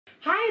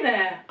Hi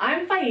there,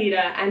 I'm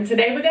Faida, and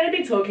today we're going to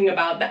be talking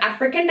about the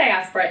African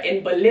diaspora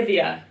in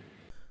Bolivia.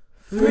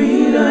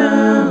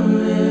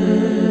 Freedom is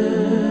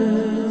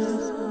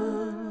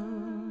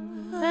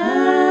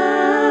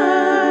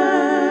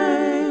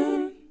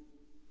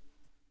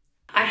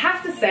I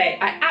have to say,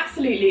 I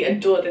absolutely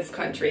adore this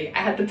country. I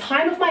had the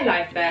time of my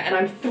life there, and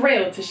I'm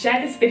thrilled to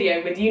share this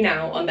video with you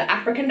now on the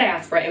African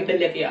diaspora in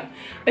Bolivia.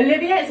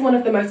 Bolivia is one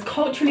of the most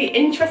culturally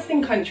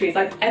interesting countries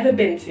I've ever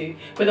been to,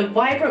 with a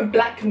vibrant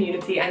black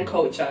community and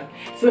culture.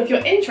 So if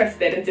you're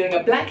interested in doing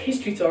a black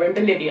history tour in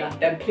Bolivia,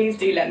 then please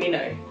do let me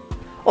know.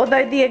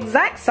 Although the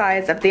exact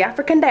size of the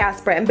African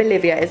diaspora in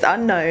Bolivia is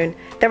unknown,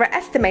 there are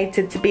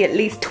estimated to be at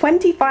least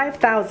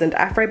 25,000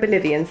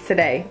 Afro-Bolivians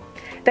today.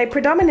 They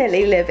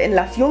predominantly live in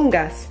Las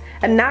Yungas,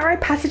 a narrow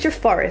passage of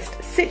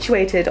forest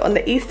situated on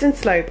the eastern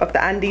slope of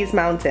the Andes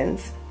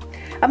Mountains.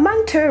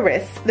 Among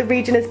tourists, the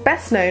region is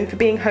best known for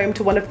being home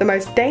to one of the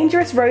most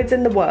dangerous roads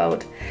in the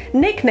world,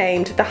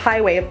 nicknamed the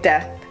Highway of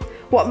Death.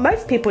 What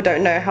most people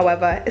don't know,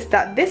 however, is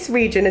that this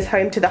region is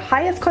home to the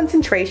highest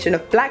concentration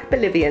of black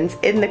Bolivians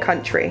in the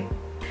country.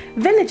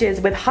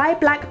 Villages with high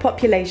black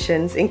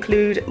populations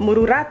include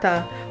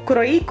Mururata,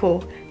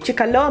 Coroico,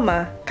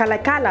 Chicaloma,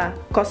 Calacala,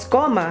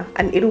 Coscoma,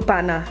 and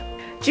Irupana.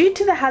 Due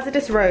to the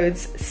hazardous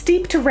roads,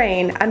 steep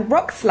terrain, and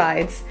rock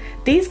slides,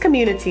 these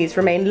communities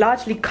remain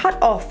largely cut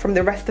off from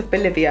the rest of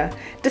Bolivia,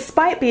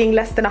 despite being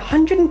less than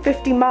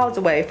 150 miles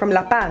away from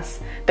La Paz,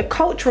 the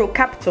cultural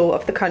capital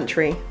of the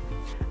country.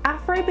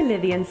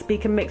 Afro-Bolivians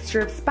speak a mixture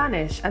of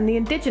Spanish and the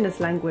indigenous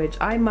language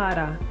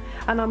Aymara,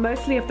 and are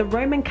mostly of the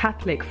Roman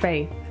Catholic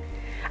faith.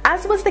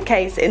 As was the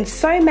case in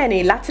so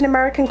many Latin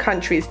American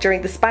countries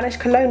during the Spanish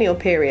colonial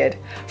period,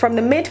 from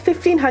the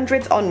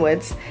mid-1500s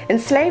onwards,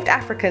 enslaved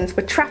Africans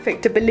were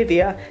trafficked to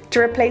Bolivia to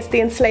replace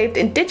the enslaved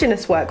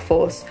indigenous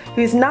workforce,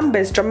 whose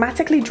numbers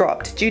dramatically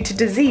dropped due to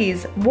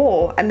disease,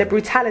 war, and the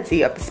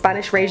brutality of the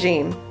Spanish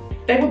regime.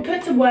 They were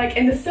put to work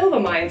in the silver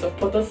mines of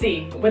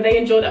Potosí, where they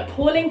endured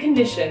appalling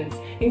conditions,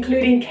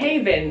 including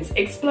cave-ins,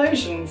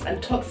 explosions,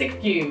 and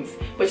toxic fumes,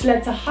 which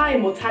led to high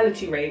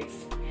mortality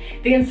rates.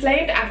 The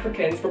enslaved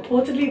Africans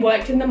reportedly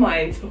worked in the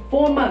mines for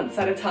 4 months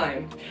at a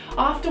time,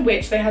 after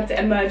which they had to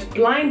emerge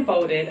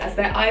blindfolded as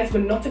their eyes were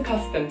not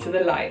accustomed to the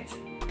light.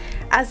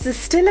 As is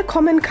still a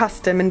common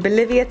custom in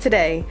Bolivia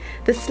today,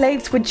 the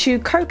slaves would chew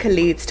coca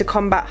leaves to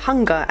combat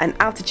hunger and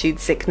altitude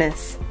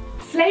sickness.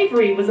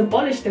 Slavery was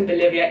abolished in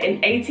Bolivia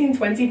in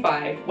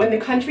 1825 when the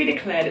country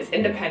declared its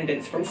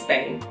independence from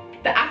Spain.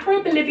 The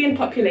Afro-Bolivian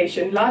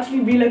population largely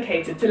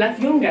relocated to Las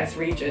Yungas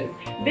region.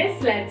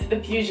 This led to the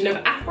fusion of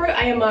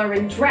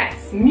Afro-Aymaran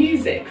dress,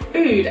 music,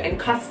 food and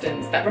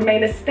customs that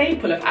remain a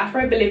staple of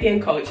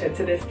Afro-Bolivian culture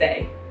to this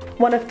day.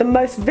 One of the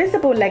most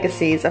visible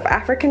legacies of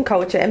African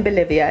culture in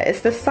Bolivia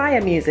is the saya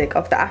music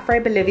of the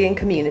Afro-Bolivian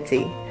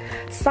community.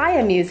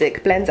 Saya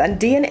music blends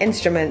Andean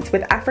instruments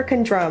with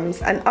African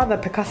drums and other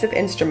percussive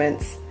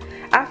instruments.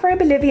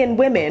 Afro-Bolivian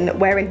women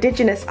wear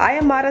indigenous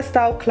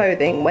Aymara-style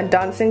clothing when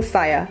dancing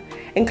saya,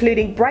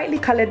 including brightly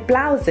coloured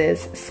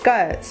blouses,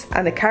 skirts,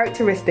 and the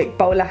characteristic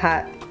bowler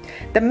hat.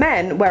 The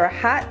men wear a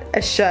hat,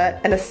 a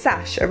shirt, and a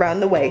sash around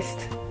the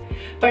waist.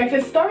 Both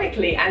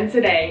historically and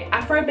today,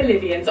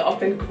 Afro-Bolivians are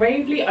often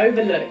gravely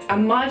overlooked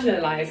and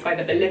marginalised by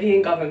the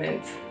Bolivian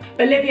government.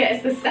 Bolivia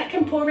is the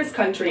second poorest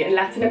country in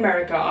Latin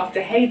America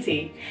after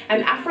Haiti,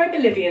 and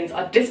Afro-Bolivians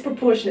are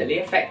disproportionately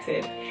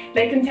affected.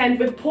 They contend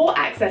with poor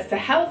access to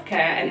healthcare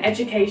and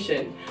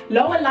education,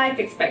 lower life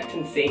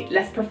expectancy,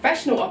 less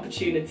professional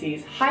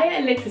opportunities,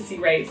 higher illiteracy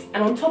rates,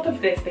 and on top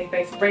of this they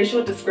face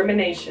racial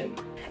discrimination.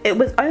 It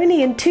was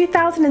only in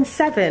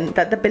 2007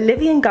 that the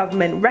Bolivian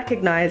government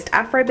recognized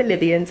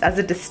Afro-Bolivians as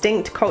a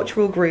distinct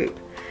cultural group,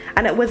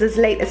 and it was as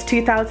late as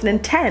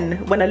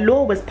 2010 when a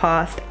law was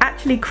passed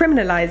actually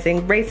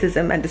criminalizing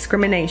racism and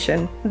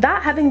discrimination.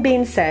 That having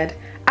been said,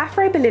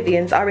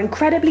 Afro-Bolivians are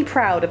incredibly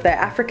proud of their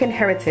African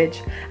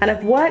heritage and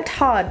have worked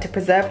hard to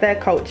preserve their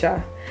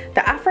culture.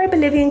 The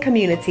Afro-Bolivian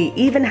community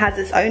even has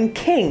its own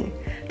king,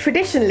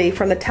 traditionally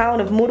from the town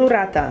of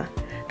Mururata.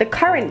 The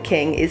current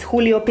king is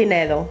Julio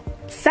Pinedo.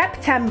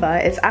 September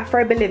is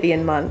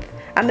Afro-Bolivian month,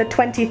 and the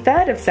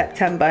 23rd of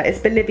September is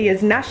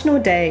Bolivia's National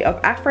Day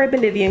of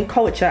Afro-Bolivian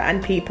Culture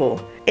and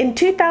People. In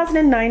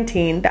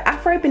 2019, the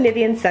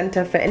Afro-Bolivian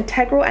Center for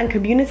Integral and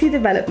Community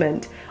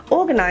Development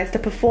organized a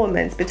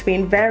performance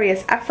between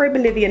various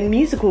Afro-Bolivian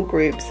musical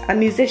groups and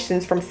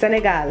musicians from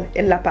Senegal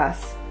in La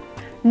Paz.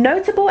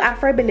 Notable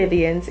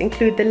Afro-Bolivians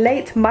include the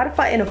late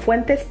Marfa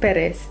Inofuentes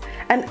Perez,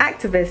 an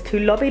activist who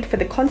lobbied for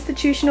the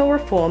constitutional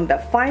reform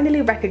that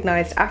finally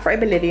recognized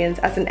Afro-Bolivians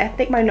as an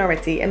ethnic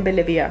minority in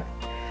Bolivia.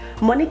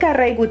 Mónica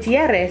Rey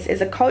Gutierrez is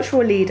a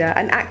cultural leader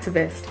and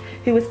activist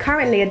who is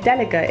currently a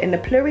delegate in the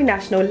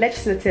Plurinational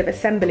Legislative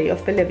Assembly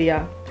of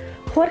Bolivia.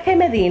 Jorge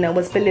Medina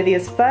was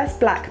Bolivia's first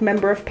black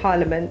member of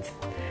parliament.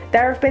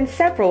 There have been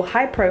several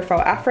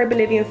high-profile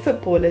Afro-Bolivian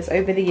footballers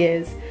over the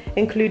years,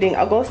 including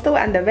Augusto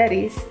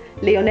Andaveris,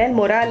 Leonel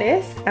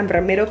Morales, and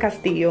Ramiro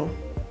Castillo.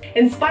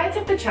 In spite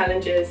of the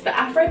challenges, the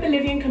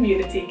Afro-Bolivian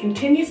community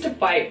continues to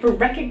fight for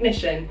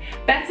recognition,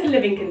 better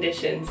living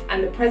conditions,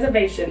 and the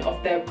preservation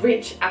of their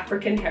rich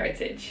African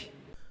heritage.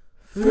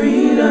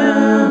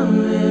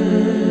 Freedom.